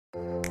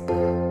Good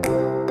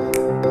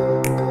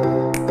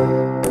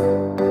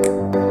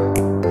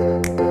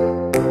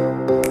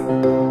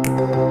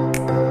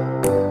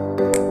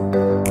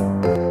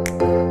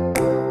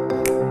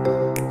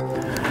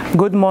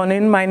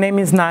morning, my name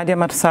is Nadia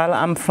Marçal.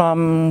 I'm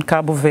from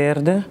Cape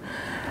Verde.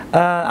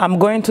 I'm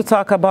going to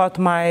talk about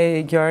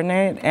my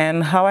journey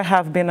and how I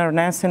have been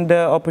harnessing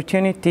the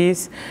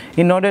opportunities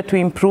in order to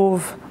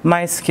improve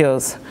my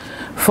skills.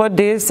 For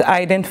this,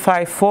 I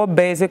identify 4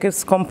 basic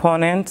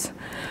components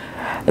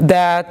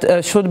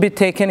that should be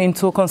taken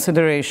into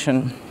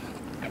consideration.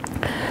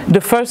 The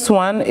first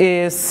one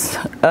is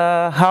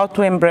how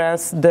to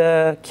embrace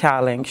the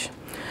challenge.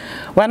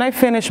 When I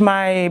finished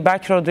my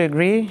bachelor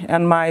degree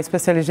and my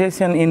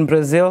specialization in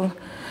Brazil,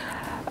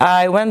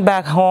 I went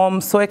back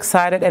home so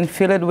excited and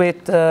filled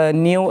with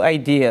new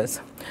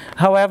ideas.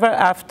 However,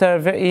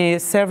 after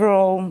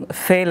several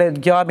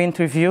failed job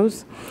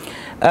interviews,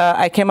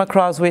 I came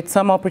across with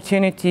some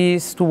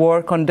opportunities to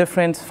work on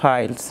different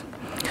files.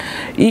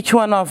 Each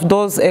one of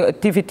those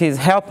activities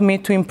helped me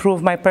to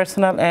improve my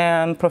personal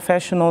and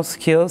professional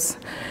skills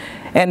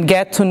and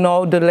get to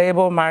know the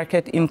labor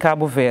market in Cape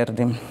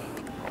Verde.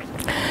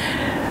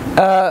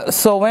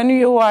 So when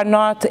you are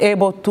not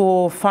able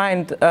to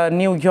find a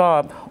new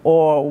job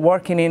or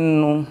working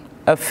in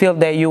a field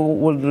that you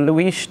would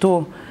wish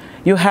to,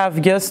 you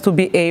have just to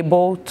be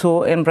able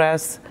to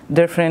embrace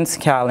different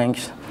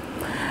challenges.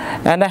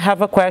 And I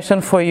have a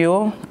question for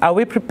you. Are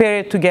we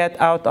prepared to get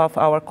out of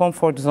our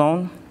comfort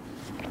zone?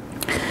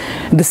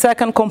 The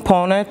second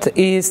component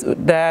is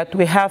that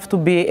we have to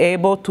be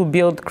able to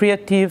build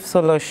creative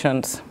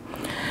solutions.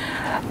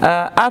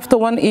 After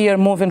 1 year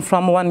moving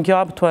from one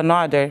job to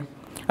another,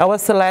 I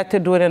was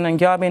selected during a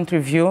job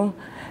interview,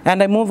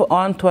 and I moved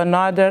on to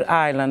another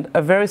island,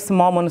 a very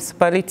small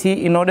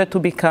municipality, in order to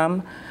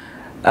become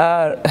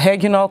a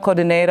regional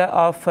coordinator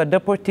of a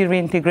Deportee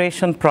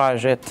Integration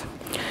Project.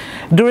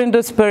 During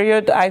this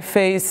period, I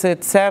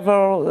faced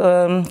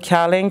several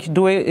challenges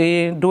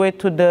due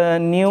to the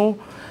new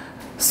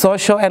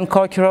social and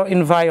cultural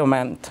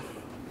environment.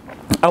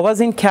 I was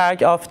in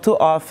charge of 2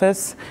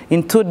 offices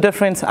in 2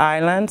 different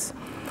islands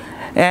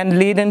and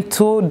leading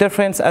 2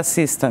 different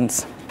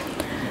assistants.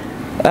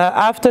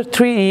 After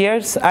 3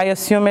 years, I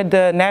assumed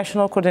the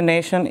national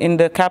coordination in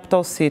the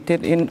capital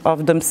city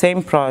of the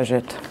same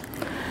project.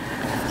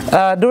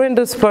 During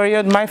this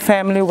period, my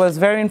family was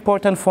very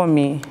important for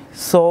me,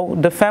 so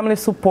the family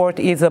support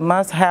is a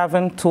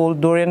must-have tool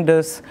during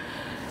this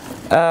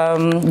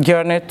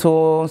journey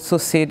to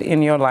succeed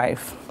in your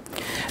life.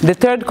 The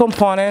third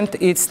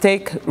component is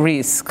take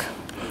risk.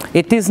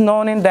 It is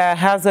known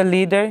that as a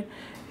leader,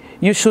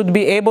 you should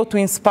be able to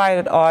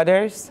inspire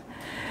others.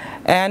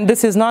 And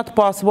this is not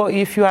possible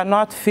if you are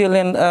not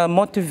feeling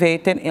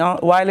motivated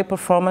while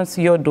performing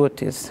your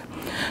duties.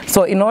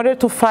 So in order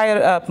to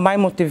fire up my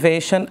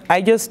motivation,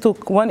 I just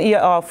took 1 year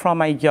off from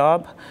my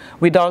job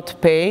without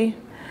pay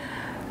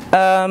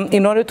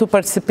in order to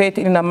participate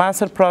in a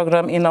master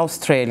program in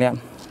Australia.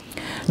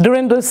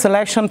 During the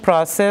selection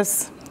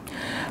process,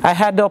 I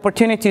had the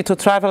opportunity to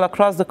travel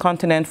across the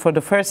continent for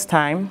the first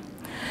time,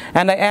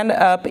 and I ended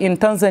up in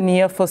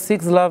Tanzania for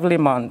 6 lovely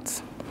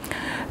months.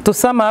 To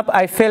sum up,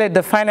 I failed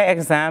the final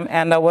exam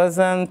and I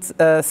wasn't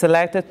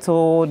selected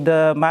to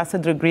the master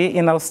degree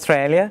in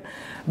Australia,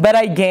 but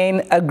I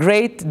gained a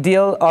great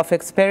deal of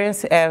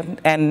experience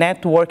and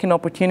networking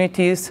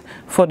opportunities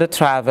for the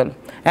travel.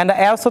 And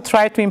I also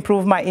tried to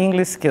improve my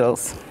English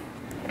skills.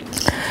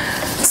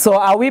 So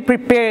are we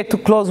prepared to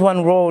close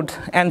one road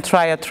and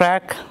try a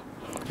track?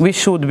 We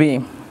should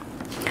be.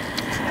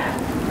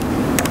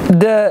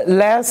 The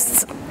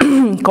last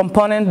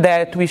component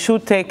that we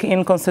should take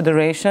in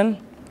consideration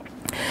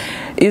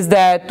is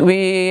that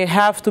we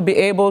have to be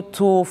able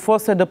to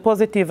foster the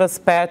positive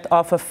aspect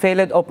of a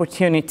failed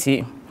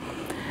opportunity.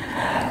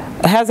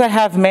 As I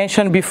have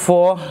mentioned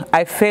before,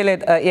 I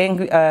failed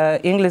an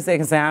English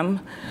exam,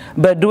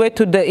 but due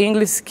to the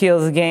English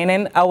skills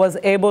gaining, I was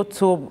able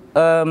to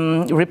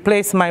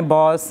replace my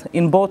boss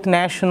in both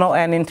national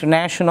and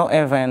international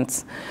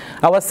events.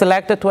 I was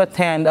selected to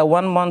attend a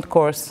 1-month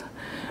course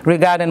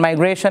regarding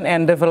migration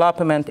and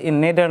development in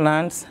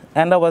Netherlands,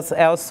 and I was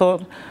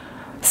also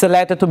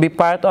selected to be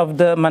part of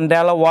the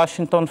Mandela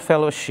Washington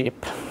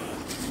Fellowship.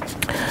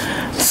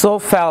 So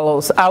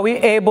fellows, are we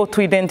able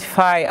to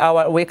identify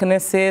our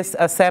weaknesses,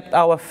 accept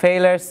our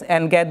failures,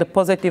 and get the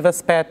positive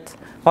aspect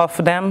of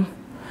them?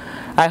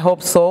 I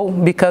hope so,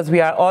 because we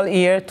are all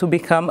here to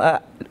become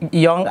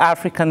young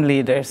African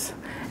leaders.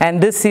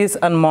 And this is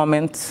a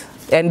moment,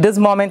 and this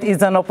moment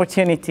is an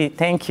opportunity.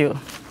 Thank you.